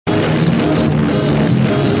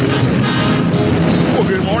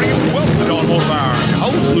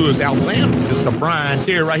Lewis, Altazan, Mr. Brian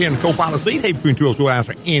Terry right here in the co-pilot seat. Hey, between two of us, we'll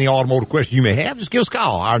answer any automotive question you may have. Just give us a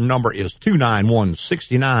call. Our number is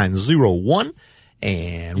 291-6901,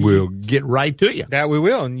 and we'll get right to you. That we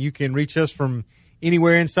will, and you can reach us from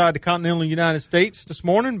anywhere inside the continental United States this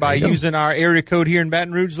morning by using our area code here in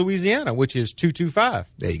Baton Rouge, Louisiana, which is 225.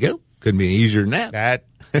 There you go. Couldn't be any easier than that. That's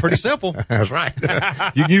pretty simple. That's right.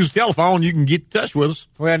 You can use the telephone. You can get in touch with us.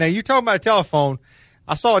 Well, now, you're talking about a telephone.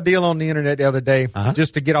 I saw a deal on the internet the other day,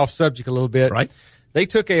 just to get off subject a little bit. Right. They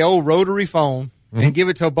took a old rotary phone and give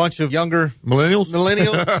it to a bunch of younger Millennials.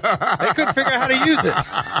 They couldn't figure out how to use it.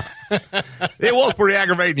 It was pretty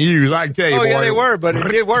aggravating to use, I can tell you. Oh, boy. yeah, they were, but it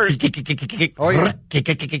did work. Oh, yeah.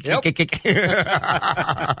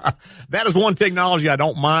 That is one technology I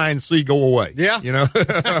don't mind see go away. Yeah. You know,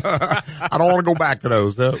 I don't want to go back to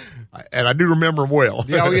those, though. And I do remember them well.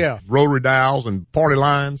 Yeah, oh, yeah. Rotary dials and party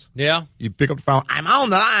lines. Yeah. You pick up the phone, I'm on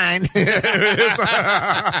the line.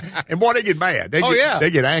 And boy, they get mad. They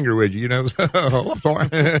get angry with you, you know. Oh, I'm sorry.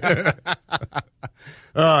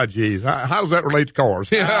 Oh, geez. How does that relate to cars?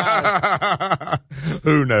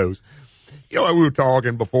 Who knows? You know, we were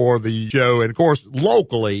talking before the show, and, of course,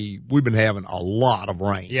 locally, we've been having a lot of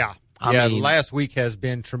rain. Yeah. I mean, last week has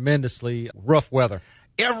been tremendously rough weather.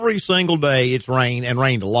 Every single day it's rained and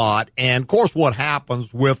rained a lot. And, of course, what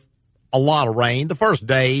happens with a lot of rain, the first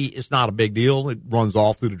day it's not a big deal. It runs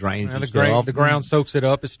off through the drains and stuff. The ground soaks it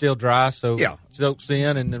up. It's still dry, so it soaks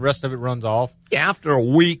in, and the rest of it runs off. After a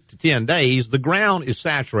week to 10 days, the ground is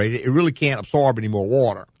saturated. It really can't absorb any more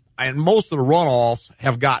water. And most of the runoffs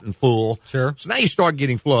have gotten full. Sure. So now you start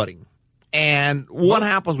getting flooding. And what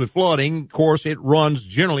happens with flooding, of course, it runs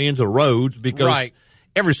generally into the roads because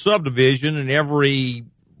every subdivision and every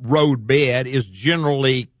road bed is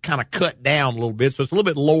generally kind of cut down a little bit, so it's a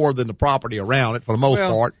little bit lower than the property around it for the most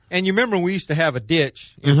part. And you remember we used to have a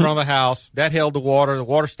ditch in front of the house that held the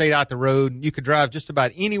water stayed out the road. You could drive just about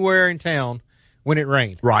anywhere in town when it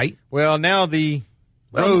rained. Right. Well, now the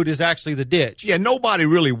road is actually the ditch. Yeah, nobody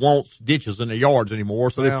really wants ditches in their yards anymore,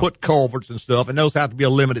 so they put culverts and stuff, and those have to be a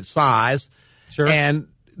limited size. Sure. And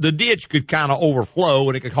the ditch could kind of overflow,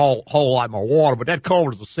 and it could hold a lot more water, but that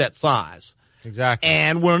culvert is a set size. Exactly.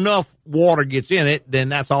 And when enough water gets in it, then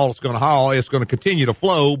that's all it's going to haul. It's going to continue to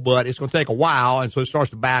flow, but it's going to take a while, and so it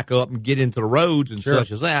starts to back up and get into the roads and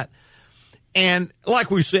such as that. And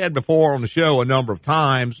like we said before on the show a number of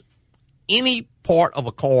times, any part of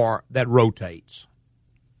a car that rotates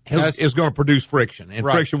is going to produce friction, and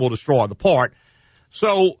friction will destroy the part.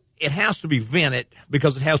 So it has to be vented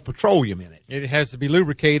because it has petroleum in it. It has to be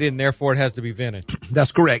lubricated, and therefore it has to be vented.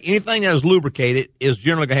 That's correct. Anything that is lubricated is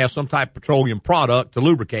generally going to have some type of petroleum product to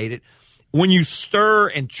lubricate it. When you stir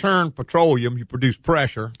and churn petroleum, you produce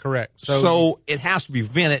pressure. Correct. So it has to be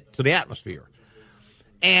vented to the atmosphere.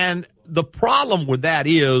 And the problem with that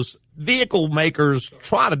is vehicle makers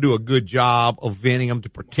try to do a good job of venting them to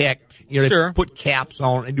protect. You know, they put caps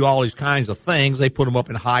on and do all these kinds of things. They put them up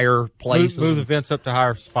in higher places. Move the vents up to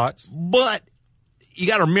higher spots. But you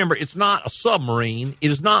got to remember, it's not a submarine.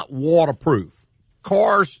 It is not waterproof.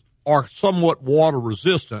 Cars are somewhat water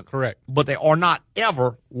resistant. Correct. But they are not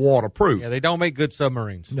ever waterproof. Yeah, they don't make good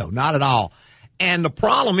submarines. No, not at all. And the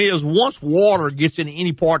problem is, once water gets into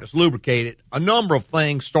any part that's lubricated, a number of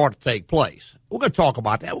things start to take place. We're going to talk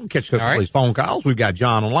about that. We'll catch a couple of these phone calls. We've got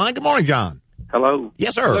John online. Good morning, John. Hello.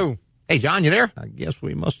 Yes, sir. Hello. Hey, John, you there? I guess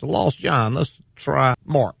we must have lost John. Let's try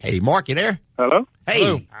Mark. Hey, Mark, you there? Hello. Hey.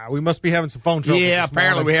 Hello. We must be having some phone trouble. Yeah,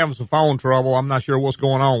 apparently we're having some phone trouble. I'm not sure what's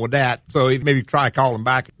going on with that. So maybe try calling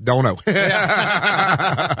back. Don't know.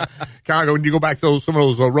 Kind of when you go back to some of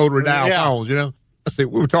those rotary dial phones, you know. Let's see.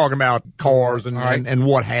 We were talking about cars and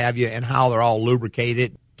what have you and how they're all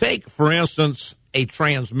lubricated. Take, for instance, a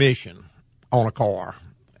transmission on a car.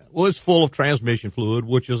 Well, it's full of transmission fluid,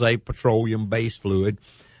 which is a petroleum-based fluid.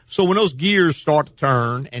 So when those gears start to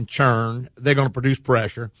turn and churn, they're going to produce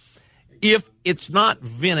pressure. If it's not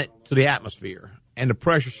vented to the atmosphere and the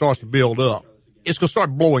pressure starts to build up, it's going to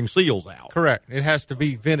start blowing seals out. Correct. It has to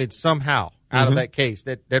be vented somehow out of that case.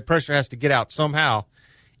 That pressure has to get out somehow.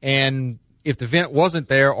 And if the vent wasn't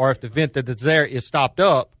there, or if the vent that's there is stopped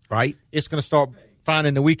up, it's going to start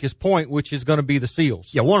finding the weakest point, which is going to be the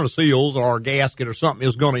seals. Yeah, one of the seals or a gasket or something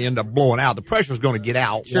is going to end up blowing out. The pressure is going to get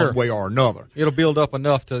out one way or another. It'll build up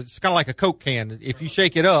enough to, it's kind of like a Coke can. If you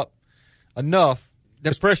shake it up enough,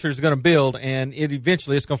 the pressure is going to build, and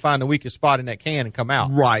eventually it's going to find the weakest spot in that can and come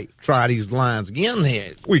out. Right. Try these lines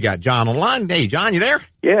again. We got John online. Hey, John, you there?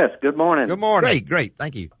 Yes, good morning. Good morning. Great.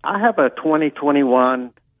 Thank you. I have a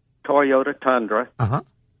 2021 Toyota Tundra. Uh-huh.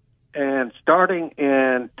 And starting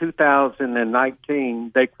in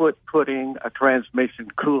 2019, they quit putting a transmission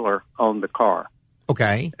cooler on the car.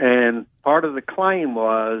 Okay. And part of the claim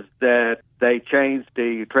was that they changed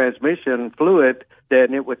the transmission fluid,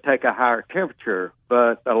 then it would take a higher temperature.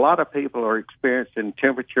 But a lot of people are experiencing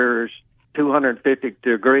temperatures 250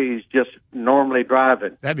 degrees just normally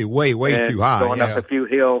driving. That'd be way too high. Going up a few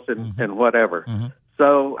hills and whatever. Mm-hmm.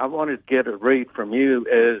 So I wanted to get a read from you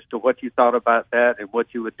as to what you thought about that and what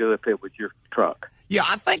you would do if it was your truck. Yeah,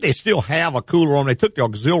 I think they still have a cooler on. They took the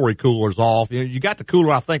auxiliary coolers off. You got the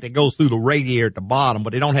cooler, I think, that goes through the radiator at the bottom,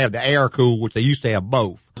 but they don't have the air cool, which they used to have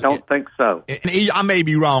both. Don't think so. And I may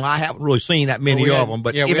be wrong. I haven't really seen that many of them.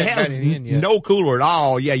 But if it has no cooler at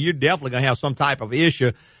all, you're definitely going to have some type of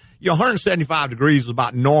issue. 175 degrees is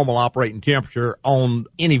about normal operating temperature on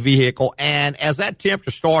any vehicle. And as that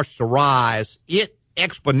temperature starts to rise, it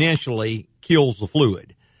exponentially kills the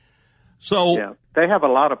fluid. So yeah, they have a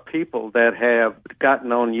lot of people that have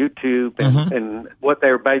gotten on YouTube and what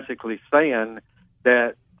they're basically saying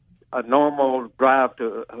that a normal drive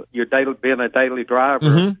to being a daily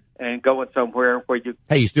driver and going somewhere where you.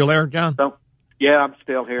 Hey, you still there, John? Yeah, I'm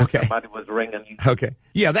still here. Okay. Somebody was ringing. Okay.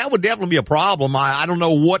 Yeah, that would definitely be a problem. I don't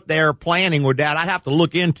know what they're planning with that. I'd have to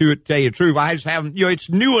look into it, to tell you the truth. I just haven't, it's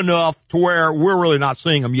new enough to where we're really not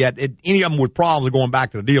seeing them yet. Any of them with problems are going back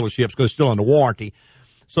to the dealerships because it's still under warranty.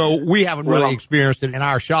 So we haven't really experienced it in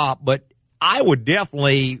our shop, but I would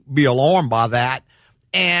definitely be alarmed by that.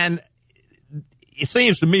 And it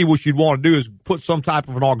seems to me what you'd want to do is put some type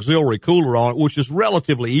of an auxiliary cooler on it, which is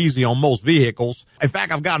relatively easy on most vehicles. In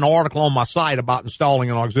fact, I've got an article on my site about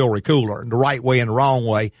installing an auxiliary cooler in the right way and the wrong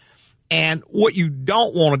way. And what you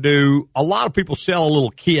don't want to do, a lot of people sell a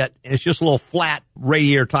little kit, and it's just a little flat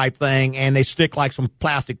radiator type thing, and they stick like some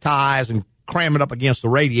plastic ties and cram it up against the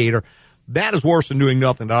radiator. That is worse than doing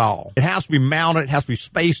nothing at all. It has to be mounted. It has to be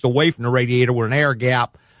spaced away from the radiator with an air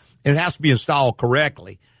gap, and it has to be installed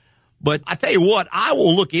correctly. But I tell you what, I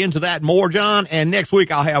will look into that more, John, and next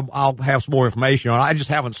week I'll have some more information on it. I just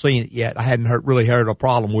haven't seen it yet. I hadn't really heard a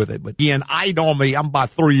problem with it. But again, I'm about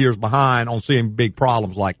 3 years behind on seeing big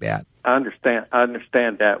problems like that. I understand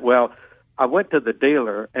that. Well, I went to the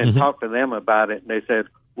dealer and talked to them about it, and they said,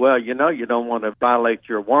 well, you don't want to violate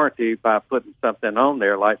your warranty by putting something on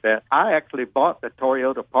there like that. I actually bought the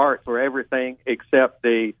Toyota part for everything except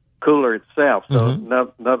the cooler itself. So in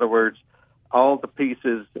other words, all the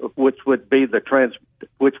pieces, which would be the transmission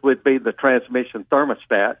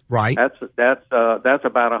thermostat. Right. That's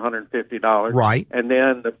about $150. Right. And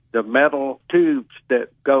then the metal tubes that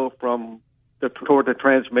go from toward the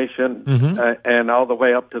transmission and all the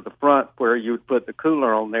way up to the front where you would put the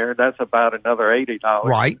cooler on there, that's about another $80.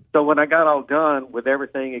 Right. So when I got all done with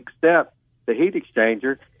everything except the heat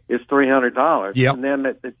exchanger, it's $300. Yep. And then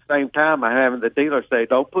at the same time, I have the dealer say,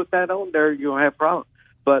 "Don't put that on there; you'll have problems."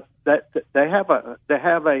 But that they have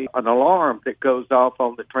an alarm that goes off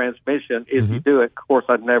on the transmission if you do it. Of course,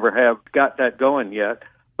 I never have got that going yet.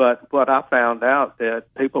 But what I found out that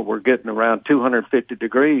people were getting around 250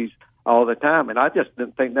 degrees all the time, and I just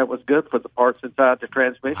didn't think that was good for the parts inside the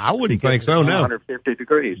transmission. I wouldn't think so, no. 250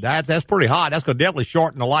 degrees. That's pretty hot. That's going to definitely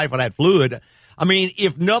shorten the life of that fluid. I mean,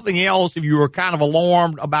 if nothing else, if you were kind of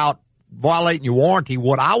alarmed about violating your warranty,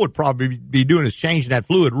 what I would probably be doing is changing that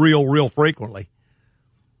fluid real frequently.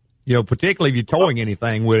 Particularly if you're towing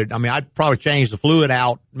anything with it. I mean, I'd probably change the fluid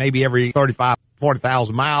out maybe every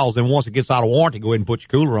 40,000 miles, and once it gets out of warranty, go ahead and put your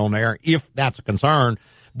cooler on there if that's a concern.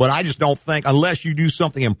 But I just don't think, unless you do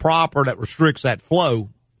something improper that restricts that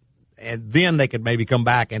flow, and then they could maybe come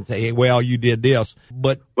back and say, hey, well, you did this.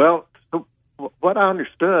 But well, what I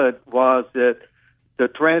understood was that the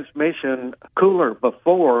transmission cooler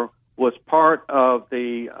before was part of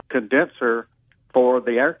the condenser for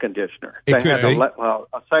the air conditioner. They had a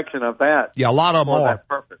section of that. Yeah, a lot of them for are. that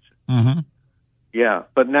purpose. Yeah,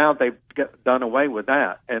 but now they've done away with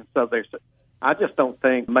that, and so I just don't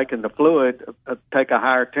think making the fluid take a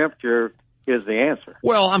higher temperature is the answer.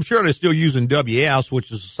 Well, I'm sure they're still using WS,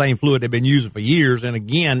 which is the same fluid they've been using for years. And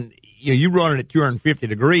again, you run it at 250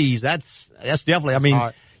 degrees. That's definitely. I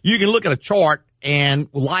mean, you can look at a chart and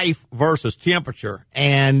life versus temperature,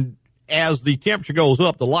 and as the temperature goes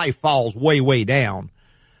up, the life falls way down.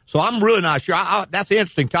 So I'm really not sure. That's an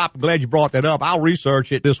interesting topic. Glad you brought that up. I'll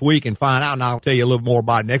research it this week and find out, and I'll tell you a little more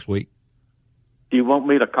about it next week. Do you want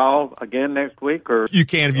me to call again next week? Or you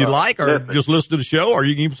can if you like, or just listen to the show, or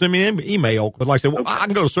you can even send me an email. But like I said, I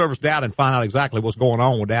can go to Service Data and find out exactly what's going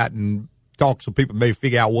on with that and talk to some people, maybe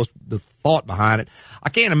figure out what's the thought behind it. I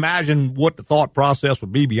can't imagine what the thought process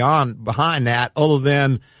would be behind that, other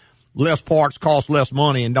than less parts cost less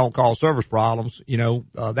money and don't cause service problems.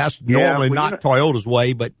 That's normally not Toyota's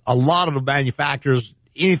way, but a lot of the manufacturers,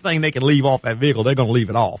 anything they can leave off that vehicle, they're going to leave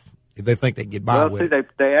it off. if they think they can get by with it.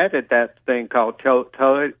 They added that thing called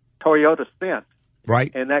Toyota Sense.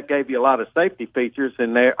 Right. And that gave you a lot of safety features,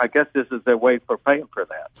 and I guess this is their way for paying for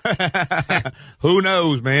that. Who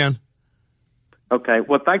knows, man? Okay.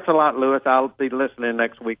 Well, thanks a lot, Lewis. I'll be listening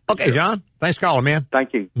next week. Okay, sure. John. Thanks for calling, man.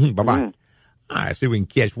 Thank you. Bye-bye. All right, see if we can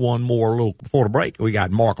catch one more little before the break. We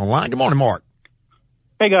got Mark online. Good morning, Mark.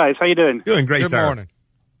 Hey, guys. How you doing? Doing great, Good sir. morning.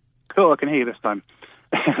 Cool. I can hear you this time.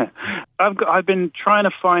 I've been trying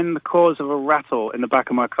to find the cause of a rattle in the back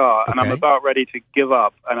of my car, and I'm about ready to give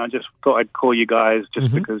up. And I just thought I'd call you guys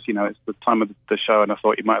just because, you know, it's the time of the show, and I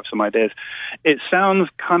thought you might have some ideas. It sounds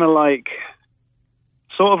kind of like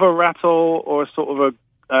sort of a rattle or sort of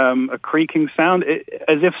a creaking sound,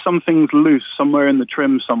 as if something's loose somewhere in the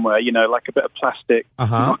trim somewhere, you know, like a bit of plastic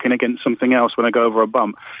knocking against something else when I go over a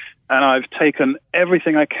bump. And I've taken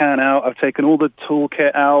everything I can out. I've taken all the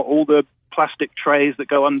toolkit out, all the plastic trays that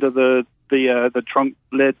go under the trunk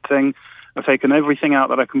lid thing. I've taken everything out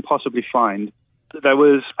that I can possibly find.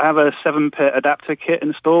 I have a 7-pit adapter kit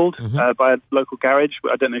installed by a local garage.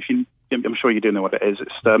 I don't know if I'm sure you do know what it is.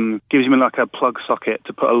 It gives me like a plug socket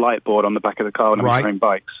to put a light board on the back of the car when I'm carrying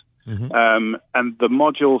bikes. And the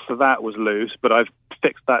module for that was loose, but I've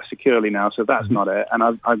fixed that securely now, so that's not it. And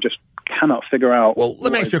I just cannot figure out. Well,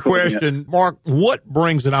 let me ask you a question, Mark. What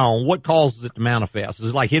brings it on? What causes it to manifest? Is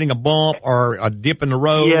it like hitting a bump or a dip in the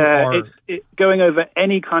road? Yeah, it's going over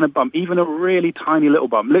any kind of bump, even a really tiny little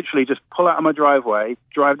bump. Literally just pull out of my driveway,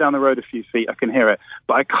 drive down the road a few feet, I can hear it.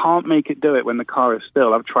 But I can't make it do it when the car is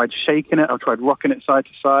still. I've tried shaking it. I've tried rocking it side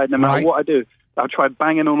to side. No matter what I do, I've tried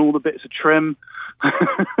banging on all the bits of trim.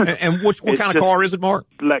 And what kind of car is it, Mark?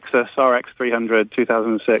 Lexus RX 300,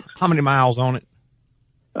 2006. How many miles on it?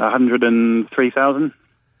 103,000.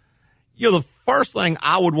 You know, the first thing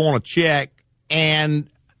I would want to check, and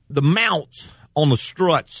the mounts on the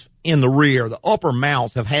struts in the rear, the upper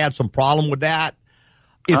mounts have had some problem with that.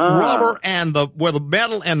 It's rubber, and where the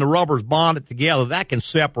metal and the rubber is bonded together, that can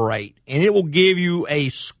separate, and it will give you a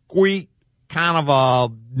squeak, kind of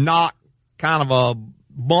a knock, kind of a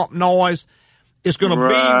bump noise. It's going to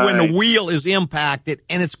be when the wheel is impacted,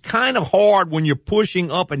 and it's kind of hard when you're pushing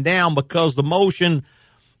up and down because the motion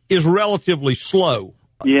is relatively slow.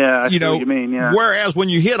 Yeah, I see what you mean, yeah. Whereas when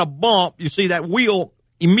you hit a bump, you see that wheel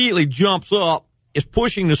immediately jumps up, is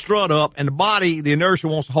pushing the strut up, and the body, the inertia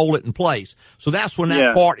wants to hold it in place. So that's when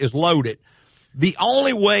that part is loaded. The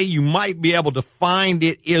only way you might be able to find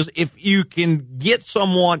it is if you can get it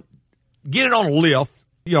on a lift,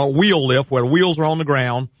 you know, a wheel lift where the wheels are on the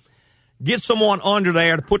ground, get someone under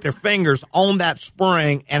there to put their fingers on that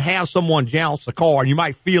spring and have someone jounce the car, and you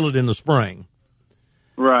might feel it in the spring.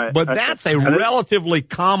 Right. But that's a relatively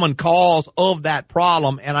common cause of that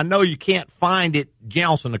problem, and I know you can't find it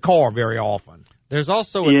jouncing the car very often. There's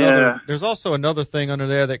also another thing under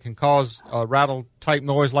there that can cause a rattle type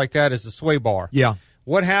noise like that is the sway bar. Yeah.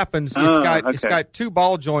 What happens? It's got two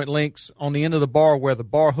ball joint links on the end of the bar where the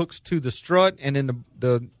bar hooks to the strut and then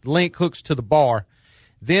the link hooks to the bar.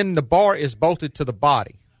 Then the bar is bolted to the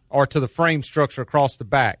body or to the frame structure across the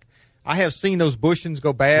back. I have seen those bushings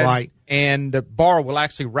go bad, and the bar will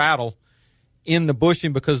actually rattle in the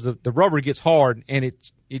bushing because the rubber gets hard and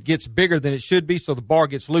it gets bigger than it should be, so the bar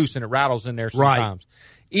gets loose and it rattles in there sometimes.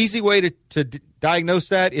 Easy way to diagnose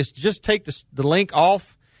that is just take the link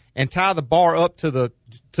off and tie the bar up to the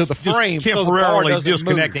frame, just temporarily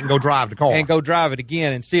disconnect it and go drive the car, and go drive it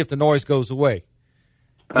again and see if the noise goes away.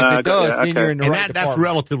 If it does, then you're in the right department. That's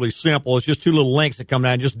relatively simple. It's just two little links that come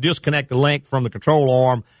down. Just disconnect the link from the control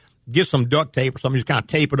arm, get some duct tape or something, just kind of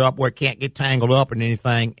tape it up where it can't get tangled up in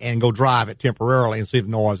anything, and go drive it temporarily and see if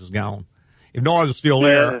the noise is gone. If noise is still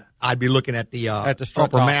there, I'd be looking at the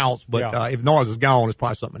upper mounts, but if noise is gone, it's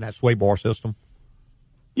probably something in that sway bar system.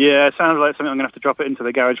 Yeah, it sounds like something I'm going to have to drop it into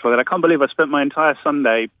the garage for that. I can't believe I spent my entire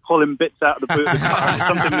Sunday pulling bits out of the boot of the car and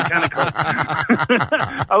something mechanical.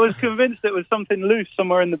 I was convinced it was something loose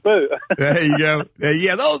somewhere in the boot. There you go.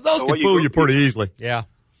 Yeah, those can fool you pretty easily. Yeah.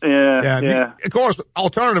 Of course,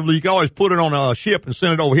 alternatively, you can always put it on a ship and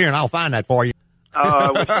send it over here, and I'll find that for you. Oh,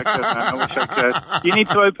 I wish I could, man. I wish I could. You need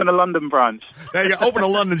to open a London branch. There you go. Open a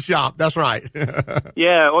London shop. That's right.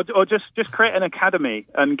 Yeah, or just create an academy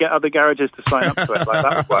and get other garages to sign up to it. Like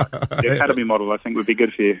that would work. The academy model, I think, would be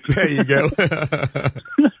good for you. There you go. All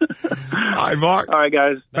right, Mark. All right,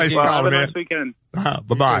 guys. Thanks for calling, man. Have a nice weekend.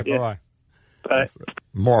 Bye-bye. Yeah. Bye. Bye.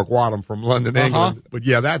 Mark Wadham from London, England. But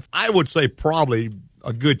yeah, I would say probably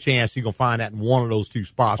a good chance you're going to find that in one of those two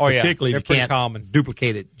spots, particularly if you can't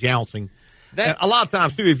duplicate it jouncing. And a lot of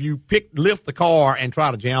times, too, if you lift the car and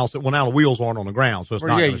try to joust it, well, now the wheels aren't on the ground, so it's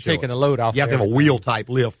not going to show. You're taking the load off. You have to have a wheel-type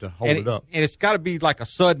lift to hold it up. And it's got to be like a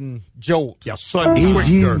sudden jolt. Yeah, sudden, quick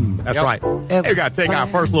jerk. That's right. Hey, we got to take our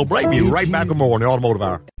first little break. We'll be right back with more on the Automotive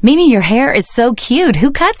Hour. Mimi, your hair is so cute.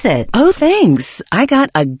 Who cuts it? Oh, thanks. I got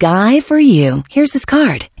a guy for you. Here's his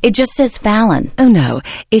card. It just says Fallon. Oh, no.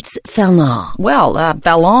 It's Fallon. Well,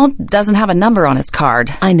 Fallon doesn't have a number on his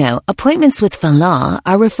card. I know. Appointments with Fallon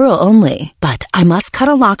are referral only. But I must cut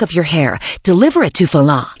a lock of your hair. Deliver it to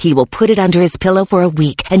Fallon. He will put it under his pillow for a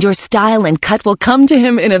week, and your style and cut will come to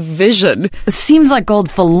him in a vision. Seems like old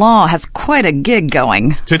Fallon has quite a gig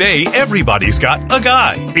going. Today, everybody's got a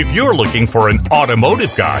guy. If you're looking for an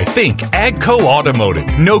automotive guy, think AGCO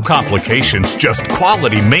Automotive. No complications, just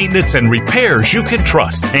quality maintenance and repairs you can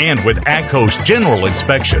trust. And with AGCO's general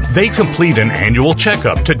inspection, they complete an annual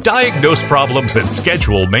checkup to diagnose problems and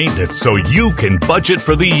schedule maintenance so you can budget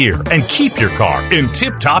for the year and keep your car in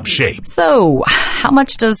tip-top shape. So, how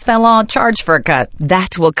much does Fallon charge for a cut?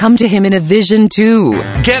 That will come to him in a vision, too.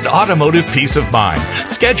 Get automotive peace of mind.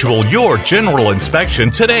 Schedule your general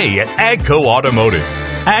inspection today at AGCO Automotive.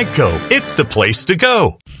 AGCO, it's the place to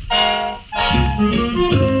go.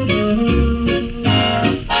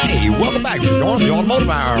 Hey, welcome back. This is the Automotive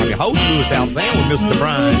Hour. I'm your host, Louis Altazan, with Mr.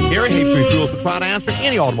 Brian Terry. Hey, between tools to try to answer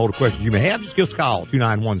any automotive questions you may have. Just give us a call,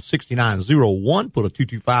 291-6901. Put a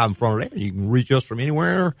 225 in front of there. You can reach us from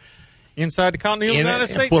anywhere inside the continental United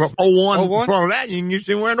States. Put a 01 in front of that, you can use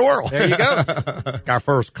it anywhere in the world. There you go. Our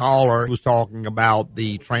first caller was talking about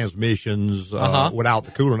the transmissions without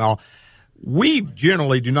the coolant and all. We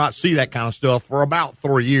generally do not see that kind of stuff for about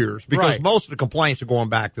 3 years because most of the complaints are going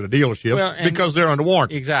back to the dealership because they're under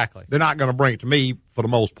warranty. Exactly. They're not going to bring it to me for the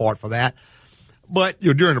most part for that. But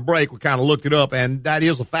during the break, we kind of looked it up, and that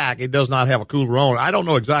is a fact. It does not have a cooler on it. I don't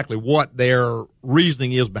know exactly what their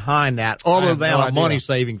reasoning is behind that other than a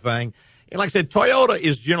money-saving thing. And like I said, Toyota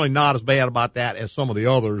is generally not as bad about that as some of the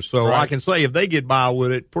others. So I can say if they get by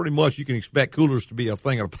with it, pretty much you can expect coolers to be a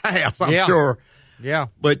thing of the past, I'm sure. Yeah.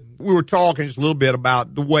 But we were talking just a little bit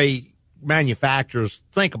about the way manufacturers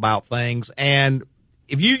think about things. And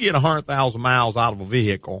if you get 100,000 miles out of a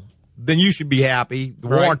vehicle, then you should be happy. The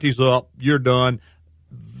warranty's up. You're done.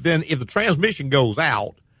 Then if the transmission goes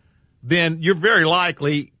out, then you're very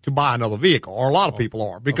likely to buy another vehicle, or a lot of people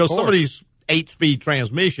are, because some of these 8-speed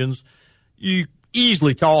transmissions, you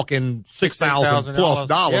easily talking $6,000 plus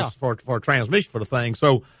dollars for a transmission for the thing.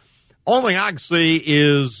 So only thing I can see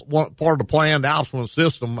is part of the planned obsolescence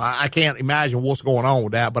system. I can't imagine what's going on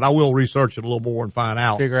with that, but I will research it a little more and find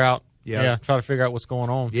out. Figure out. Yeah, try to figure out what's going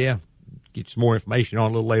on. Yeah. Get you some more information on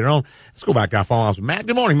it a little later on. Let's go back to our phone lines with Matt.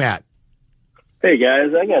 Good morning, Matt. Hey,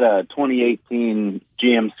 guys. I got a 2018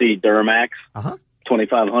 GMC Duramax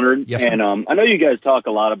 2500. Yes, and I know you guys talk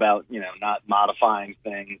a lot about, not modifying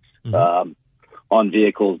things on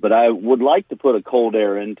vehicles, but I would like to put a cold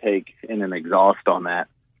air intake and an exhaust on that.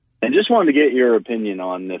 And just wanted to get your opinion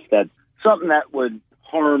on if that's something that would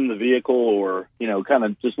harm the vehicle or, kind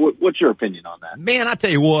of just what's your opinion on that? Man, I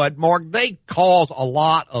tell you what, Mark, they cause a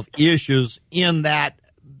lot of issues in that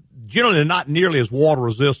generally they're not nearly as water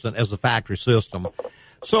resistant as the factory system.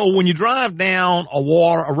 So when you drive down a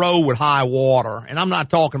road with high water, and I'm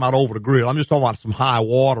not talking about over the grill, I'm just talking about some high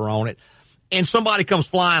water on it, and somebody comes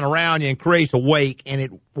flying around you and creates a wake and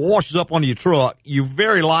it washes up under your truck, you're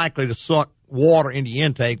very likely to suck water into the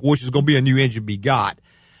intake, which is going to be a new engine be got.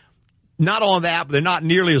 Not on that, but they're not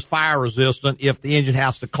nearly as fire resistant if the engine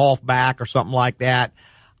has to cough back or something like that.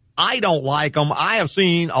 I don't like them. I have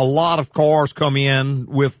seen a lot of cars come in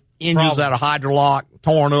with engines that are hydrolock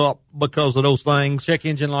torn up because of those things. Check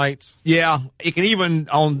engine lights. Yeah. It can even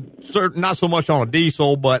on certain, not so much on a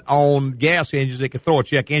diesel, but on gas engines, it can throw a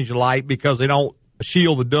check engine light because they don't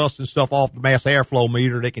shield the dust and stuff off the mass airflow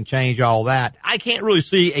meter. They can change all that. I can't really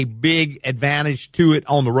see a big advantage to it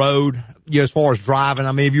on the road, as far as driving.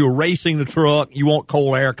 I mean, if you were racing the truck, you want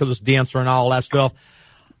cold air because it's denser and all that stuff.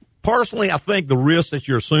 Personally, I think the risk that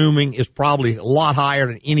you're assuming is probably a lot higher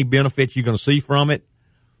than any benefit you're going to see from it.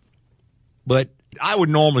 But I would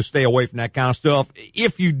normally stay away from that kind of stuff.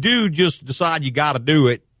 If you do just decide you got to do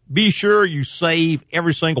it, be sure you save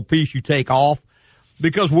every single piece you take off.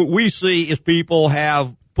 Because what we see is people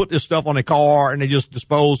have put this stuff on their car and they just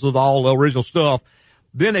dispose of all the original stuff.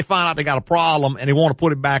 Then they find out they got a problem and they want to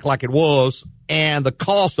put it back like it was. And the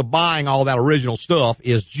cost of buying all that original stuff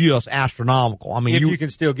is just astronomical. I mean, if you can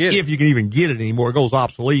still get it. If you can even get it anymore, it goes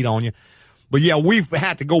obsolete on you. But yeah, we've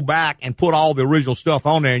had to go back and put all the original stuff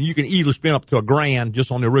on there, and you can easily spend up to $1,000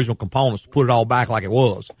 just on the original components to put it all back like it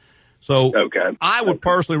was. So I would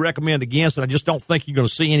personally recommend against it. I just don't think you're going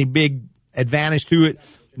to see any big advantage to it.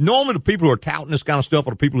 normally the people who are touting this kind of stuff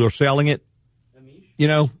are the people who are selling it,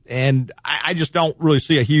 and I just don't really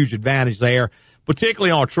see a huge advantage there,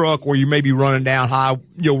 particularly on a truck where you may be running down high,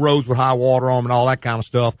 roads with high water on them and all that kind of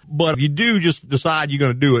stuff. But if you do just decide you're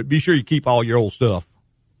going to do it, be sure you keep all your old stuff.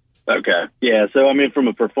 Okay. Yeah. So, I mean, from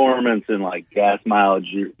a performance and like gas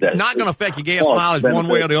mileage, that's not going to affect your gas mileage one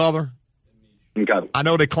way or the other. Okay. I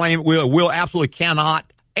know they claim it will absolutely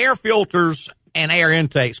cannot. Air filters and air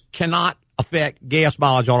intakes cannot affect gas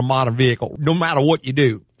mileage on a modern vehicle, no matter what you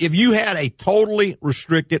do. If you had a totally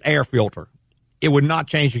restricted air filter, it would not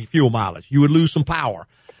change your fuel mileage. You would lose some power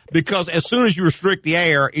because as soon as you restrict the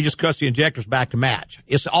air, it just cuts the injectors back to match.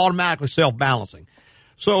 It's automatically self-balancing.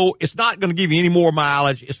 So it's not going to give you any more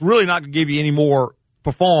mileage. It's really not going to give you any more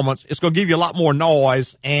performance. It's going to give you a lot more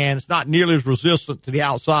noise, and it's not nearly as resistant to the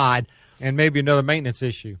outside. And maybe another maintenance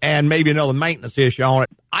issue. On it.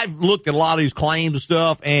 I've looked at a lot of these claims and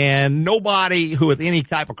stuff, and nobody who with any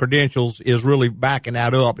type of credentials is really backing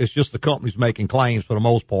that up. It's just the companies making claims for the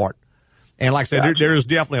most part. And like I said, there is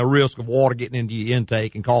definitely a risk of water getting into your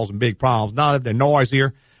intake and causing big problems. Not that they're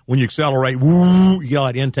noisier. When you accelerate, woo, you get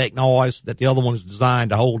that intake noise that the other one is designed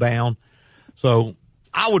to hold down. So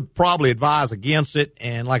I would probably advise against it.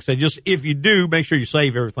 And like I said, just if you do, make sure you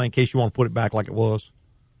save everything in case you want to put it back like it was.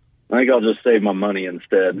 I think I'll just save my money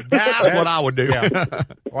instead. That's what I would do. Yeah.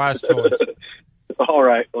 Wise choice. All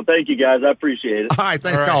right. Well, thank you, guys. I appreciate it. All right.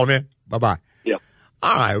 Thanks for calling, man. Bye-bye. Yeah.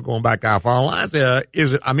 All right. We're going back to our phone lines.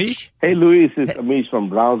 Is it Amish? Hey, Luis. It's Amish from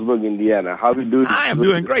Brownsburg, Indiana. How are you doing? I am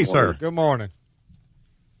doing great, sir. Good morning.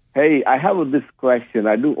 Hey, I have this question.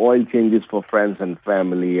 I do oil changes for friends and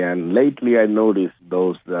family, and lately I noticed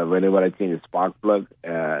those whenever I change a spark plug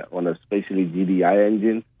on a especially GDI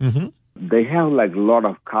engine, they have like a lot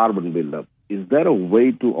of carbon buildup. Is there a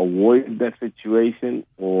way to avoid that situation,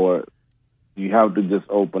 or you have to just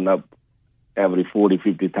open up every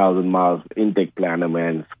 50,000 miles intake planum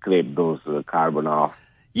and scrape those carbon off?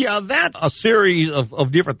 Yeah, that's a series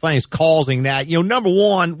of different things causing that. Number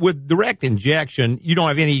one, with direct injection, you don't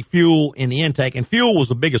have any fuel in the intake, and fuel was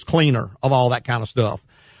the biggest cleaner of all that kind of stuff.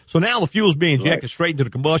 So now the fuel is being injected straight into the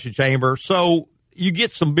combustion chamber, so you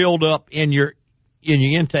get some buildup in your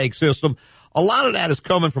intake system. A lot of that is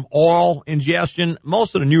coming from oil ingestion.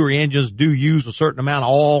 Most of the newer engines do use a certain amount of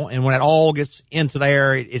oil, and when that oil gets into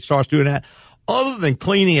there, it starts doing that. Other than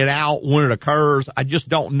cleaning it out when it occurs, I just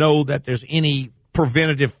don't know that there's any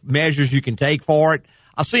preventative measures you can take for it.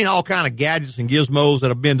 I've seen all kind of gadgets and gizmos that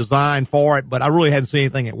have been designed for it, but I really hadn't seen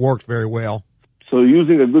anything that works very well. So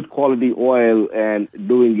using a good quality oil and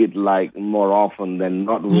doing it like more often than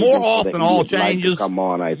not. More often oil changes. Come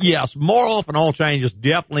on, I think. Yes, more often oil changes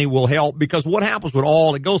definitely will help, because what happens with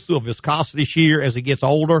oil, it goes through a viscosity shear as it gets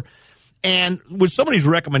older. And with some of these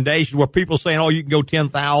recommendations where people are saying, oh, you can go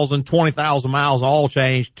 10,000, 20,000 miles oil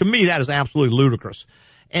change, to me that is absolutely ludicrous.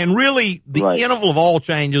 And really, the interval of oil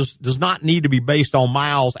changes does not need to be based on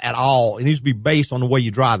miles at all. It needs to be based on the way you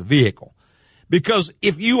drive the vehicle. Because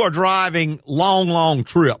if you are driving long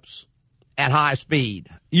trips at high speed,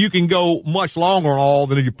 you can go much longer on oil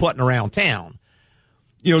than if you're putting around town.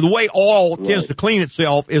 The way oil tends to clean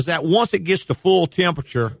itself is that once it gets to full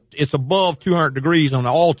temperature, it's above 200 degrees on the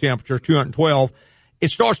oil temperature, 212,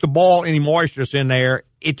 it starts to boil any moisture that's in there.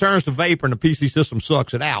 It turns to vapor and the PC system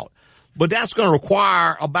sucks it out. But that's going to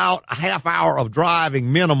require about a half hour of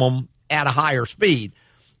driving minimum at a higher speed.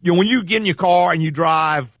 When you get in your car and you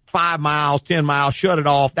drive 5 miles, 10 miles, shut it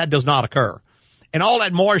off, that does not occur. And all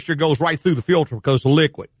that moisture goes right through the filter because it's a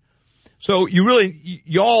liquid. So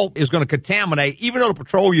y'all is going to contaminate, even though the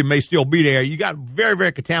petroleum may still be there, you got very,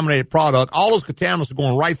 very contaminated product. All those contaminants are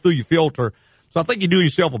going right through your filter. So I think you do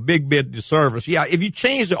yourself a big bit of disservice. Yeah, if you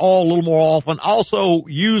change the oil a little more often, also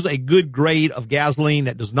use a good grade of gasoline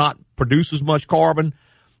that does not produce as much carbon.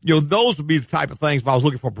 Those would be the type of things if I was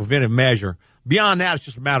looking for a preventive measure. Beyond that, it's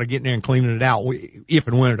just a matter of getting there and cleaning it out if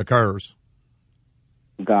and when it occurs.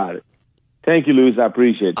 Got it. Thank you, Louis. I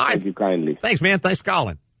appreciate it. Thank you kindly. Thanks, man. Thanks for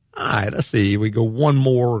calling. All right, let's see. We go one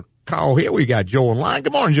more call here. We got Joe in line.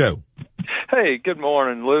 Good morning, Joe. Hey, good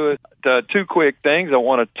morning, Louis. Two quick things. I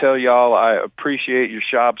want to tell y'all I appreciate your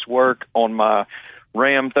shop's work on my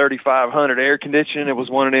Ram 3500 air conditioning. It was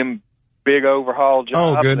one of them big overhaul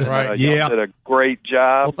jobs. Oh, goodness. Right. Y'all did a great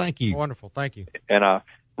job. Well, thank you. Wonderful. Thank you. And I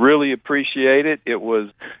really appreciate it. It was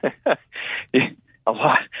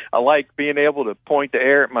I like being able to point the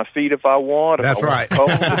air at my feet if I want. That's right. Cold,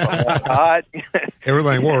 if I want hot.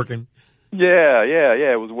 Everything working. Yeah.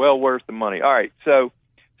 It was well worth the money. All right. So,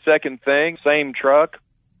 second thing, same truck.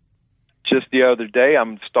 Just the other day,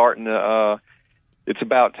 I'm starting to, it's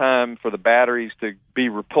about time for the batteries to be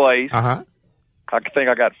replaced. Uh-huh. I think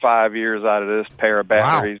I got 5 years out of this pair of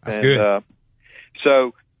batteries. Wow, that's good.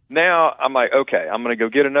 So now I'm like, okay, I'm going to go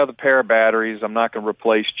get another pair of batteries. I'm not going to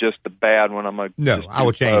replace just the bad one. I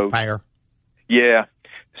would change pair. Yeah.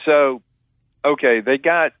 So, okay, they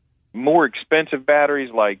got more expensive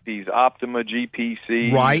batteries like these Optima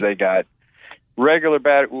GPCs. Right. They got regular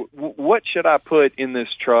battery. What should I put in this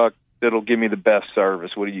truck that'll give me the best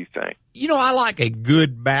service? What do you think? I like a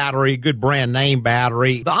good battery, good brand name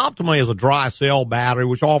battery. The Optima is a dry cell battery,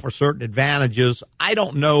 which offers certain advantages. I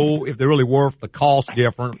don't know if they're really worth the cost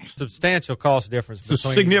difference. Substantial cost difference. It's a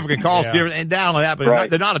significant cost difference, and down on that, but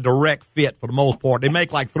they're not a direct fit for the most part. They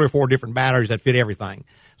make like 3 or 4 different batteries that fit everything.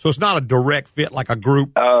 So it's not a direct fit like a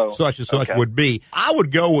group such and such would be. I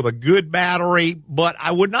would go with a good battery, but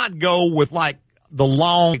I would not go with like the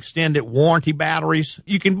long extended warranty batteries.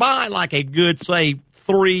 You can buy like a good, say,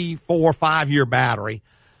 3, 4, 5 year battery.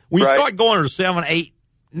 When you start going to the 7, 8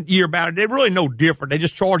 year battery, they're really no different. They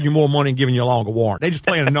just charge you more money and giving you a longer warranty. They just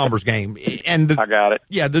playing a numbers game. And I got it.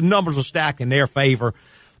 Yeah, the numbers are stacked in their favor.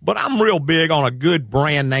 But I'm real big on a good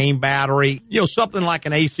brand name battery. Something like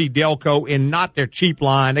an AC Delco and not their cheap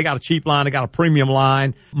line. They got a cheap line. They got a premium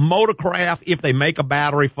line. Motorcraft, if they make a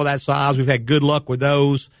battery for that size, we've had good luck with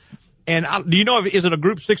those. And do you know, is it a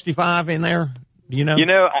Group 65 in there? Do you know?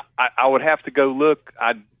 I would have to go look.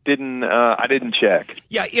 I didn't check.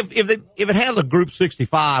 Yeah, if it has a Group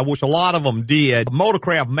 65, which a lot of them did,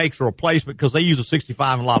 Motorcraft makes a replacement because they use a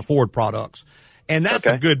 65 in a lot of Ford products. And that's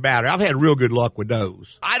a good battery. I've had real good luck with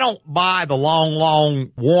those. I don't buy the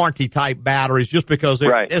long warranty type batteries just because they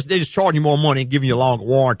just charge you more money and give you a longer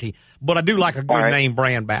warranty. But I do like a good name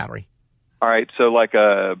brand battery. All right, so what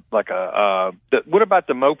about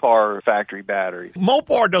the Mopar factory batteries?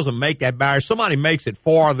 Mopar doesn't make that battery. Somebody makes it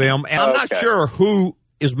for them, and I'm not sure who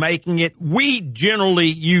is making it. We generally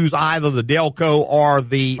use either the Delco or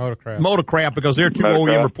the Motorcraft because they're two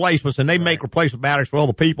OEM replacements, and they make replacement batteries for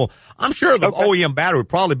other people. I'm sure the OEM battery would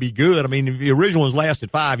probably be good. I mean, if the original ones lasted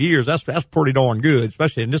 5 years, that's pretty darn good,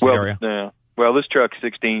 especially in this area. Yeah. Well, this truck's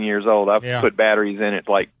 16 years old. I've put batteries in it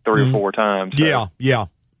like 3 or 4 times. So. Yeah.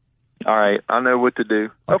 All right, I know what to do.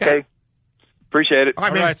 Okay. Appreciate it. All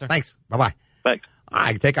right, man. Right, thanks. Bye-bye. Thanks. All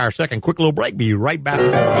right, take our second quick little break. Be right back.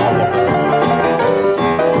 To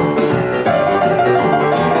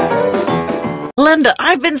Linda,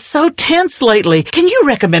 I've been so tense lately. Can you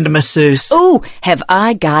recommend a masseuse? Oh, have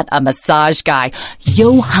I got a massage guy.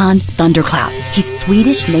 Johan Thundercloud. He's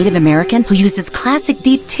Swedish Native American who uses classic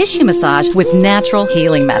deep tissue massage with natural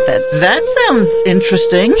healing methods. That sounds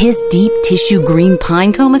interesting. His deep tissue green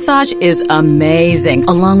pine cone massage is amazing,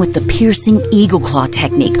 along with the piercing eagle claw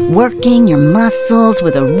technique, working your muscles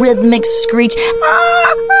with a rhythmic screech.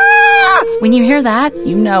 When you hear that,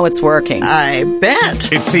 you know it's working. I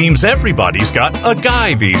bet. It seems everybody's got a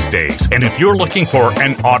guy these days. And if you're looking for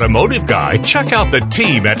an automotive guy, check out the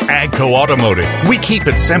team at AGCO Automotive. We keep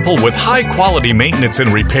it simple with high-quality maintenance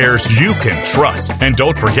and repairs you can trust. And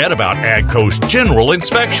don't forget about AGCO's general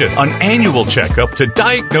inspection, an annual checkup to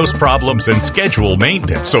diagnose problems and schedule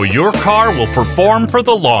maintenance so your car will perform for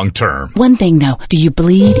the long term. One thing, though, do you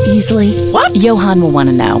bleed easily? What? Johan will want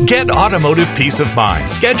to know. Get automotive peace of mind.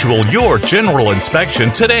 Schedule your general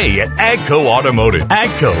inspection today at AGCO Automotive.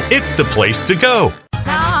 AGCO, it's the place to go.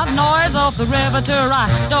 Loud noise off the river to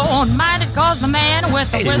right. Don't mind it cause the man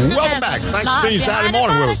with the whiskers. Welcome back. Thanks for being Saturday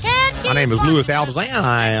morning with us. My name is Louis Altazan.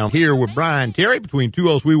 I am here with Brian Terry. Between two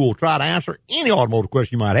of us, we will try to answer any automotive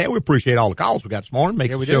question you might have. We appreciate all the calls we got this morning.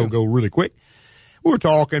 Make the show go really quick. We were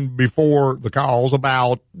talking before the calls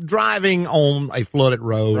about driving on a flooded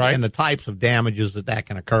road and the types of damages that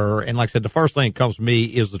can occur. And like I said, the first thing that comes to me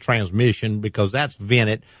is the transmission because that's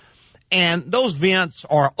vented. And those vents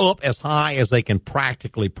are up as high as they can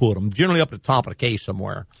practically put them, generally up at the top of the case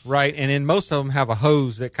somewhere. Right, and then most of them have a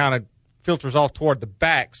hose that kind of filters off toward the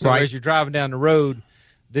back. So as you're driving down the road,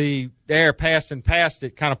 the air passing past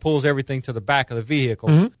it kind of pulls everything to the back of the vehicle.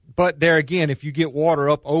 Mm-hmm. But there again, if you get water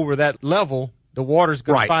up over that level, the water's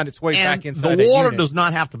going to find its way back inside the water unit. Does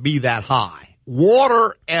not have to be that high.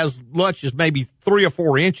 Water as much as maybe 3 or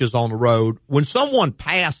 4 inches on the road, when someone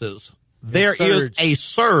passes, there is a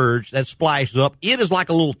surge that splashes up. It is like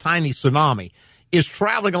a little tiny tsunami. It's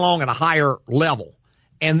traveling along at a higher level,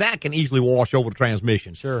 and that can easily wash over the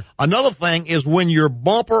transmission. Sure. Another thing is when your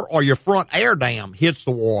bumper or your front air dam hits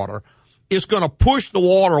the water, it's going to push the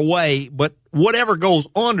water away, but whatever goes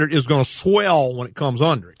under it is going to swell when it comes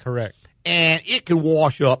under it. Correct. And it can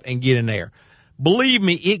wash up and get in there. believe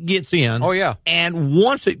me, it gets in. Oh, yeah. And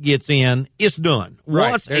once it gets in, it's done.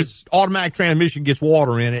 Right. Once an automatic transmission gets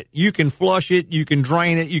water in it, you can flush it, you can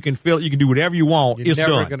drain it, you can fill it, you can do whatever you want. It's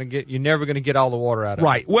done. You're never going to get all the water out of it.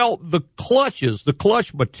 Right. Well, the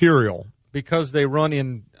clutch material. Because they run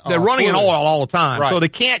in. They're running in oil all the time. Right. So they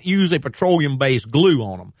can't use a petroleum-based glue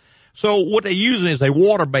on them. So what they're using is a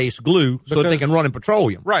water-based glue so that they can run in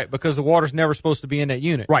petroleum. Right, because the water's never supposed to be in that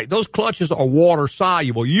unit. Right. Those clutches are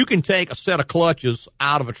water-soluble. You can take a set of clutches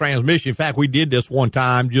out of a transmission. In fact, we did this one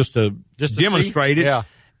time just to demonstrate it. Yeah.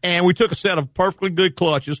 And we took a set of perfectly good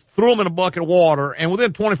clutches, threw them in a bucket of water, and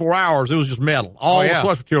within 24 hours, it was just metal. All the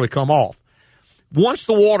clutch material had come off. Once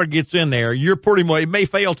the water gets in there, you're pretty much, it may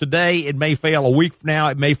fail today, it may fail a week from now,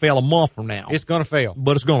 it may fail a month from now. It's going to fail.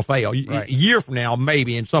 But it's going to fail. Right. A year from now,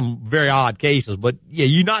 maybe, in some very odd cases. But, yeah,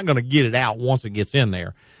 you're not going to get it out once it gets in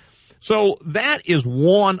there. So that is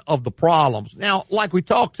one of the problems. Now, like we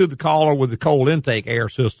talked to the caller with the cold intake air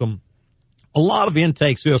system, a lot of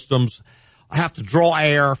intake systems have to draw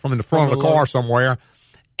air from in the front of the car somewhere,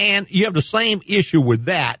 and you have the same issue with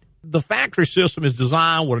that. The factory system is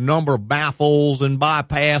designed with a number of baffles and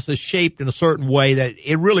bypasses shaped in a certain way that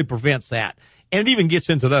it really prevents that. And it even gets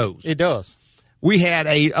into those. It does. We had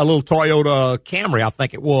a little Toyota Camry, I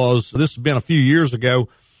think it was. This has been a few years ago.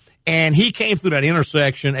 And he came through that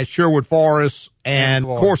intersection at Sherwood Forest and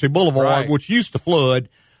Coursey Boulevard, which used to flood.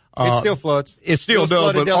 It still floods. It still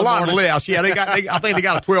does, but a lot less. Yeah, I think they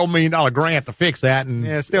got a $12 million grant to fix that. And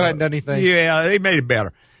it still hadn't done anything. Yeah, they made it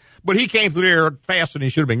better. But he came through there faster than he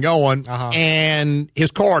should have been going, and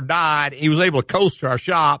his car died. He was able to coast to our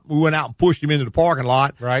shop. We went out and pushed him into the parking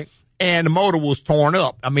lot. Right. And the motor was torn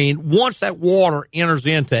up. I mean, once that water enters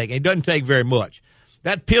the intake, and it doesn't take very much,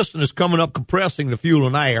 that piston is coming up compressing the fuel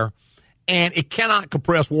and air, and it cannot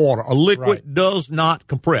compress water. A liquid does not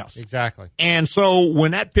compress. Exactly. And so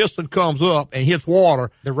when that piston comes up and hits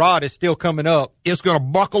water, the rod is still coming up. It's going to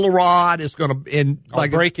buckle the rod. It's going to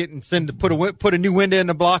break it and put a new window in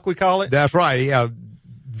the block. We call it. That's right. Yeah,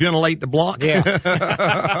 ventilate the block.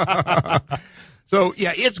 Yeah. So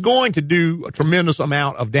yeah, it's going to do a tremendous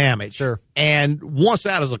amount of damage. Sure. And once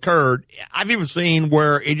that has occurred, I've even seen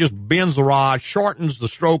where it just bends the rod, shortens the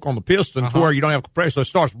stroke on the piston to where you don't have compression, so it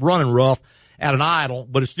starts running rough at an idle,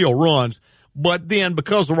 but it still runs. But then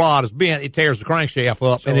because the rod is bent, it tears the crankshaft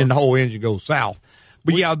up, and then the whole engine goes south.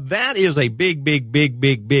 But yeah, that is a big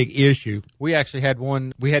issue. We actually had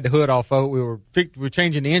one. We had the hood off of it. We were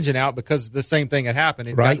changing the engine out because the same thing had happened.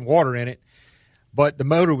 It got water in it. But the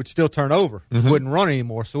motor would still turn over. It wouldn't run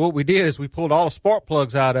anymore. So what we did is we pulled all the spark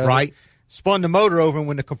plugs out of it, spun the motor over, and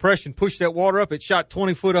when the compression pushed that water up, it shot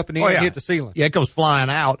 20 foot up in the air and hit the ceiling. Yeah, it comes flying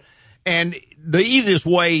out. And the easiest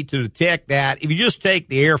way to detect that, if you just take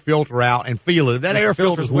the air filter out and feel it, if that air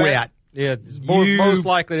filter's wet, yeah, most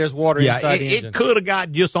likely there's water inside the engine. It could have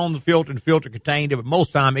got just on the filter and the filter contained it, but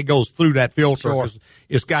most time it goes through that filter because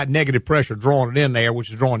it's got negative pressure drawing it in there, which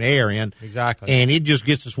is drawing the air in. Exactly. And it just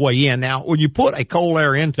gets its way in. Now, when you put a cold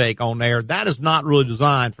air intake on there, that is not really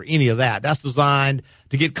designed for any of that. That's designed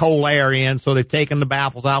to get cold air in, so they've taken the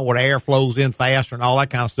baffles out where the air flows in faster and all that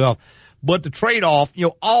kind of stuff. But the trade-off,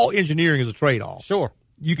 all engineering is a trade-off. Sure.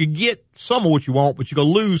 You can get some of what you want, but you're going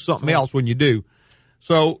to lose something else when you do.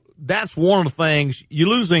 So that's one of the things. You're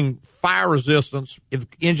losing fire resistance. If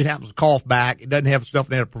the engine happens to cough back, it doesn't have stuff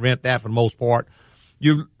in there to prevent that for the most part.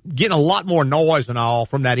 You're getting a lot more noise and all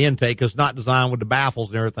from that intake because it's not designed with the baffles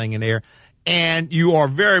and everything in there. And you are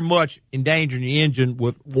very much endangering the engine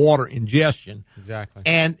with water ingestion. Exactly.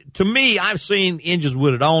 And to me, I've seen engines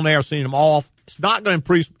with it on there. I've seen them off. It's not going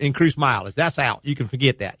to increase mileage. That's out. You can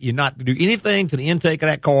forget that. You're not going to do anything to the intake of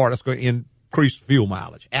that car that's going to increase fuel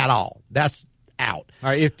mileage at all. That's out. All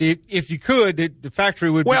right. If you could, the factory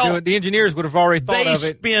would be doing, the engineers would have already thought of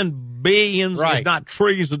it. They spend billions, if not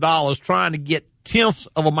trillions of dollars trying to get tenths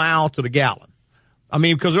of a mile to the gallon. I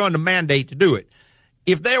mean, because they're under mandate to do it.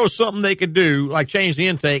 If there was something they could do, like change the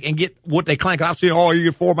intake and get what they claim, I've seen, you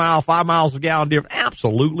get 4 miles, 5 miles a gallon difference.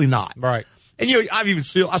 Absolutely not. Right. And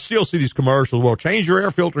I still see these commercials. Well, change your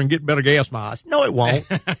air filter and get better gas mileage. No, it won't.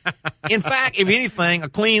 In fact, if anything, a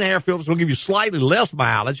clean air filter is going to give you slightly less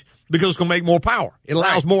mileage because it's going to make more power. It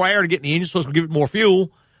allows more air to get in the engine, so it's going to give it more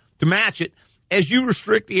fuel to match it. As you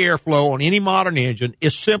restrict the airflow on any modern engine,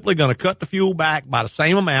 it's simply going to cut the fuel back by the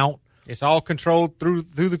same amount. It's all controlled through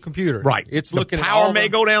the computer. Right. It's looking the power may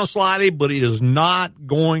go down slightly, but it is not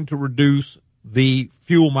going to reduce the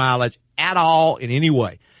fuel mileage at all in any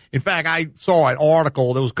way. In fact, I saw an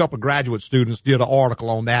article. There was a couple of graduate students did an article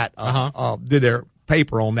on that, did their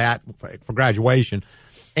paper on that for graduation.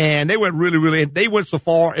 And they went they went so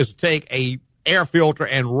far as to take a air filter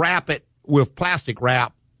and wrap it with plastic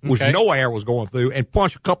wrap which no air was going through, and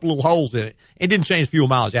punch a couple little holes in it. It didn't change fuel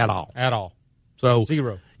mileage at all. At all. So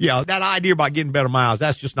zero. Yeah, that idea about getting better miles,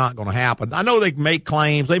 that's just not going to happen. I know they make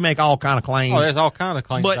claims. They make all kind of claims. Oh, there's all kind of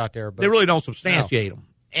claims out there. But they really don't substantiate them.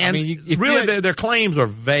 And I mean, their claims are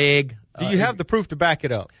vague. Do you have the proof to back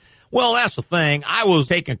it up? Well, that's the thing. I was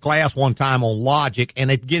taking a class one time on logic, and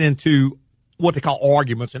they get into what they call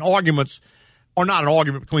arguments. And arguments are not an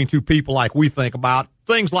argument between two people like we think about.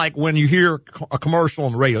 Things like when you hear a commercial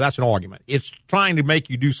on the radio, that's an argument. It's trying to make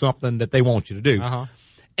you do something that they want you to do. Uh-huh.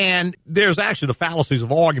 And there's actually the fallacies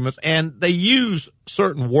of arguments, and they use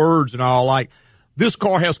certain words and all, like, this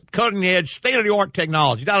car has cutting-edge, state-of-the-art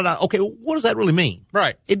technology, da-da-da. Okay, well, what does that really mean?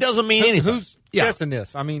 Right. It doesn't mean anything. Who's guessing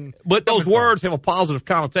this? I mean, but those words have a positive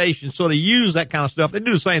connotation, so they use that kind of stuff. They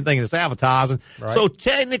do the same thing in this advertising. Right. So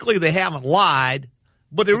technically they haven't lied,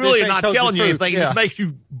 but they're really not telling you anything. It just makes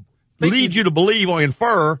you lead you to believe or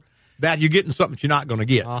infer that you're getting something that you're not going to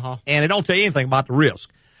get. Uh-huh. And they don't tell you anything about the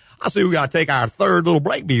risk. I see we got to take our third little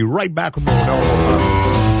break. Be right back with more Automotive.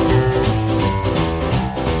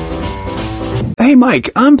 Hey, Mike,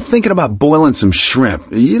 I'm thinking about boiling some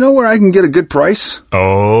shrimp. You know where I can get a good price?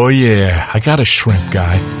 Oh, yeah. I got a shrimp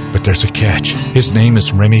guy. But there's a catch. His name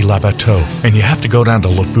is Remy Labateau, and you have to go down to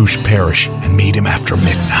Lafourche Parish and meet him after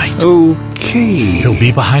midnight. Okay. He'll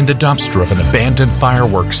be behind the dumpster of an abandoned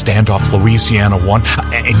fireworks stand off Louisiana 1,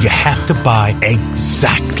 and you have to buy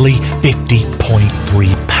exactly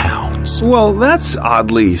 50.3 pounds. Well, that's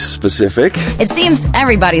oddly specific. It seems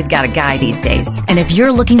everybody's got a guy these days. And if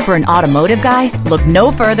you're looking for an automotive guy, look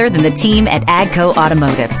no further than the team at AGCO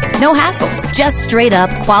Automotive. No hassles, just straight up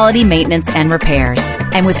quality maintenance and repairs.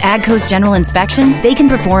 And with AGCO's general inspection, they can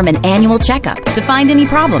perform an annual checkup to find any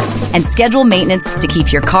problems and schedule maintenance to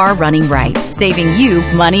keep your car running right, saving you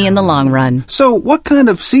money in the long run. So what kind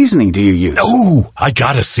of seasoning do you use? Oh, I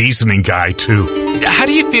got a seasoning guy, too. How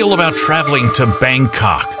do you feel about traveling to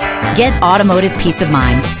Bangkok? Get automotive peace of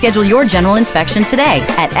mind. Schedule your general inspection today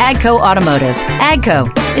at AGCO Automotive. AGCO,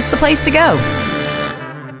 it's the place to go.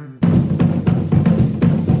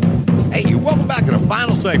 Hey, welcome back to the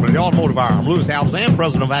final segment of the Automotive Hour. I'm Louis Altazan,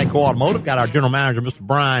 president of AGCO Automotive. Got our general manager, Mr.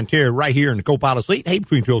 Brian Terry, right here in the co-pilot seat. Hey,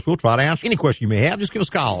 between two of us, we'll try to answer any question you may have. Just give us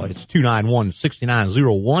a call. It's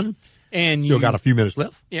 291-6901. And Still got a few minutes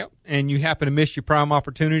left. Yep. And you happen to miss your prime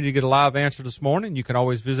opportunity to get a live answer this morning, you can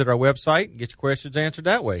always visit our website and get your questions answered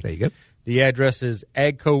that way. There you go. The address is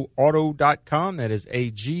agcoauto.com. That is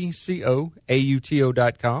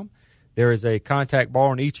AGCOAUTO.com. There is a contact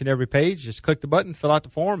bar on each and every page. Just click the button, fill out the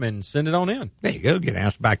form, and send it on in. There you go. Get an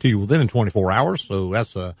answer back to you within 24 hours. So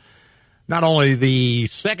that's not only the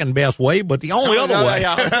second best way, but the only other way.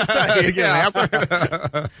 To get an answer.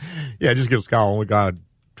 Yeah, just give us a call. We got to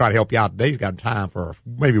try to help you out today. You've got time for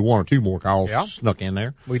maybe one or two more calls snuck in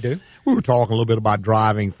there. We do. We were talking a little bit about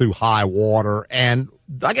driving through high water, and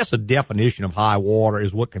I guess the definition of high water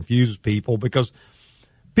is what confuses people, because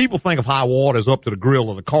people think of high water as up to the grill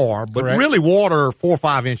of the car, but really water 4 or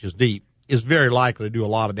 5 inches deep is very likely to do a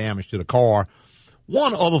lot of damage to the car.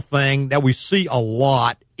 One other thing that we see a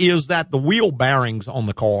lot is that the wheel bearings on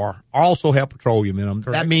the car also have petroleum in them.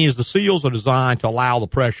 Correct. That means the seals are designed to allow the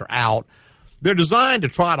pressure out. They're designed to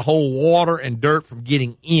try to hold water and dirt from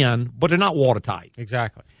getting in, but they're not watertight.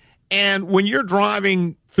 Exactly. And when you're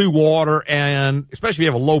driving through water, and especially if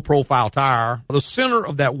you have a low-profile tire, the center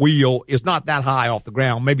of that wheel is not that high off the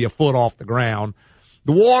ground, maybe a foot off the ground.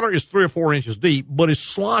 The water is 3 or 4 inches deep, but it's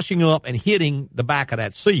sloshing up and hitting the back of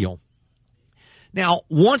that seal. Now,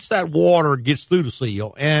 once that water gets through the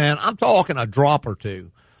seal, and I'm talking a drop or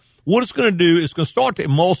two, what it's going to do is it's going to start to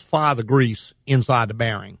emulsify the grease inside the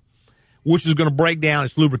bearing, which is going to break down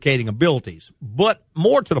its lubricating abilities. But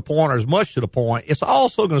more to the point, or as much to the point, it's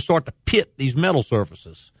also going to start to pit these metal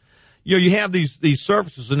surfaces. You know, you have these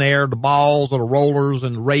surfaces in there, the balls or the rollers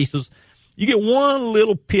and the races. You get one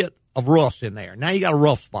little pit of rust in there. Now you got a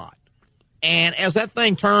rough spot. And as that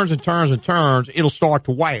thing turns and turns and turns, it'll start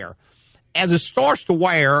to wear. As it starts to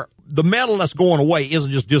wear, the metal that's going away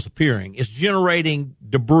isn't just disappearing. It's generating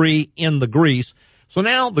debris in the grease. So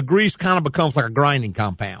now the grease kind of becomes like a grinding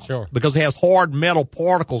compound. Sure. Because it has hard metal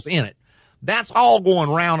particles in it. That's all going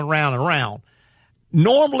round and round and round.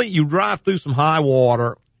 Normally, you drive through some high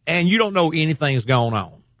water, and you don't know anything's going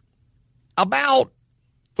on. About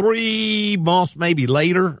 3 months, maybe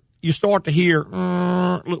later, you start to hear,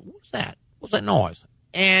 look, what's that? What's that noise?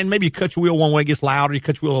 And maybe you cut your wheel one way, it gets louder. You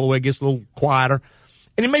cut your wheel the other way, it gets a little quieter.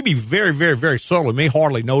 And it may be very, very, very subtle. You may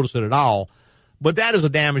hardly notice it at all. But that is a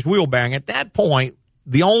damaged wheel bearing. At that point,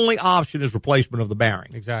 the only option is replacement of the bearing.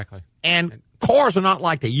 Exactly. And cars are not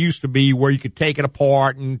like they used to be where you could take it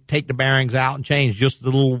apart and take the bearings out and change just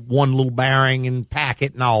the one little bearing and pack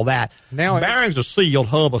it and all that. Now bearings are sealed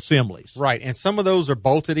hub assemblies. Right, and some of those are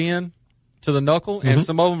bolted in to the knuckle, and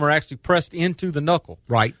some of them are actually pressed into the knuckle.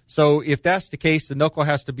 Right. So if that's the case, the knuckle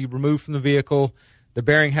has to be removed from the vehicle. The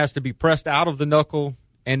bearing has to be pressed out of the knuckle,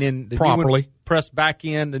 and then the properly new one pressed back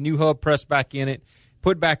in, the new hub pressed back in it,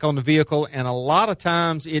 put back on the vehicle, and a lot of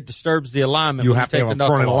times it disturbs the alignment. You have to have a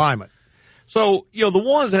front alignment. So, the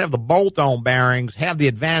ones that have the bolt-on bearings have the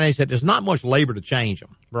advantage that there's not much labor to change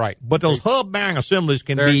them. Right. But those hub bearing assemblies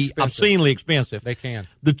can be obscenely expensive. They can.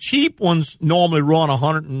 The cheap ones normally run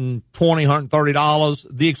 $120, $130.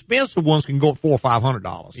 The expensive ones can go at $400 or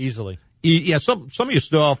 $500. Easily. Yeah, some of your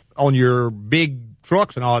stuff on your big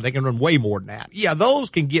trucks and all that, they can run way more than that. Yeah, those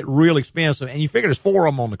can get real expensive, and you figure there's 4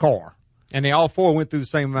 of them on the car. And they all 4 went through the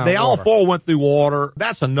same amount of water. They all 4 went through water.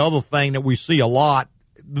 That's another thing that we see a lot.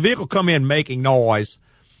 The vehicle come in making noise,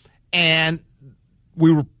 and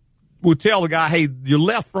we tell the guy, hey, your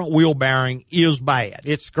left front wheel bearing is bad.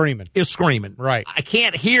 It's screaming. It's screaming. Right. I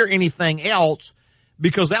can't hear anything else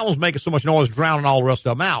because that one's making so much noise, drowning all the rest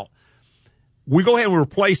of them out. We go ahead and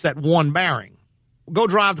replace that one bearing. Go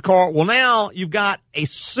drive the car. Well, now you've got a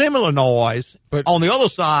similar noise, but on the other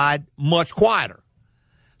side, much quieter.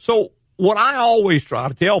 So what I always try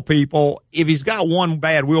to tell people, if he's got one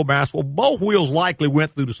bad wheel bearing, well, both wheels likely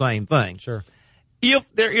went through the same thing. Sure.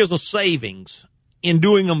 If there is a savings in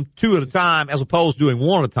doing them 2 at a time as opposed to doing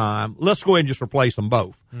 1 at a time, let's go ahead and just replace them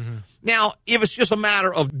both. Mm-hmm. Now, if it's just a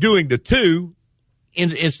matter of doing the 2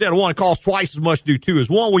 instead of 1, it costs twice as much to do 2 as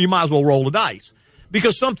 1, well, you might as well roll the dice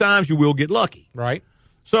because sometimes you will get lucky. Right.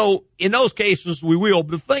 So in those cases, we will.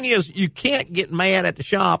 But the thing is, you can't get mad at the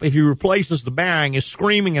shop if he replaces the bearing, is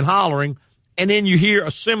screaming and hollering, and then you hear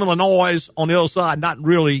a similar noise on the other side, not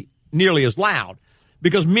really nearly as loud.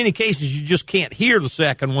 Because in many cases, you just can't hear the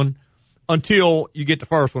second one until you get the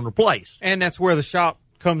first one replaced. And that's where the shop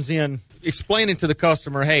comes in, explaining to the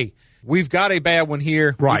customer, hey, we've got a bad one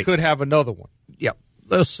here. Right. We could have another one. Yep.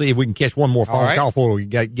 Let's see if we can catch one more phone call before we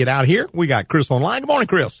get out of here. We got Chris online. Good morning,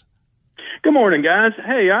 Chris. Good morning, guys.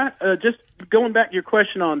 Hey, I just going back to your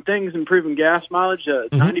question on things improving gas mileage.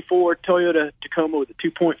 94 Toyota Tacoma with a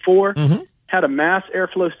 2.4 had a mass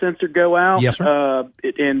airflow sensor go out. Yes, sir.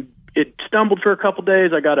 It stumbled for a couple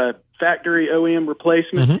days. I got a factory OEM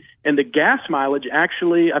replacement, and the gas mileage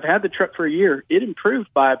actually, I've had the truck for a year. It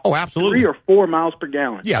improved by 3 or 4 miles per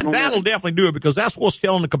gallon. Yeah, that'll definitely do it because that's what's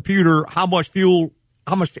telling the computer how much fuel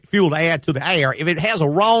to add to the air. If it has a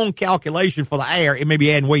wrong calculation for the air, it may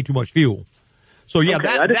be adding way too much fuel. So, yeah,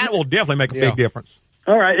 that will definitely make a big difference.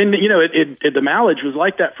 All right. And, the mileage was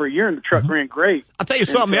like that for a year, and the truck ran great. I'll tell you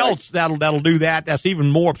something else that'll do that. That's even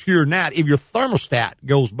more obscure than that. If your thermostat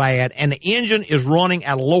goes bad and the engine is running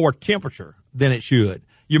at a lower temperature than it should,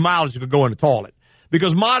 your mileage could go in the toilet.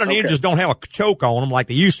 Because modern engines don't have a choke on them like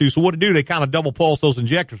they used to. So what they kind of double pulse those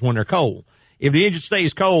injectors when they're cold. If the engine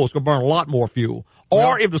stays cold, it's going to burn a lot more fuel.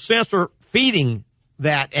 Or if the sensor feeding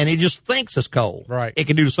that and it just thinks it's cold, right, it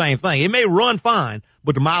can do the same thing. It may run fine,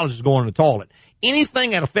 but the mileage is going in the toilet.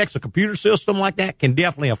 Anything that affects a computer system like that can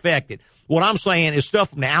definitely affect it. What I'm saying is stuff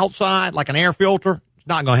from the outside, like an air filter, it's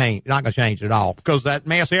not going to change it at all because that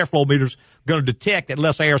mass airflow meter's going to detect that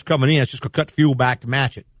less air is coming in. It's just going to cut the fuel back to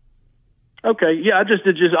match it. Okay, yeah, it's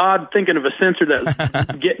just odd thinking of a sensor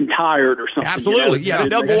that's getting tired or something. Absolutely, yeah,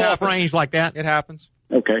 they'll go off range like that. It happens.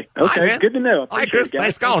 Okay, right, good to know. All right, Chris,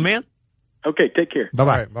 thanks for calling, man. Okay, take care.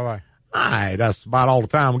 Bye-bye. All right, bye-bye. All right, that's about all the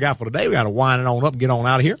time we got for today. We got to wind it on up and get on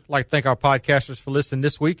out of here. I'd like to thank our podcasters for listening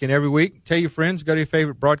this week and every week. Tell your friends, go to your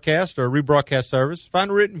favorite broadcast or rebroadcast service,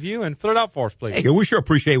 find a written view, and fill it out for us, please. Hey, we sure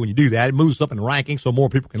appreciate when you do that. It moves us up in the rankings so more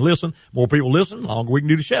people can listen. More people listen, the longer we can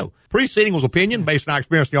do the show. Preceding was opinion based on our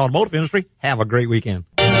experience in the automotive industry. Have a great weekend.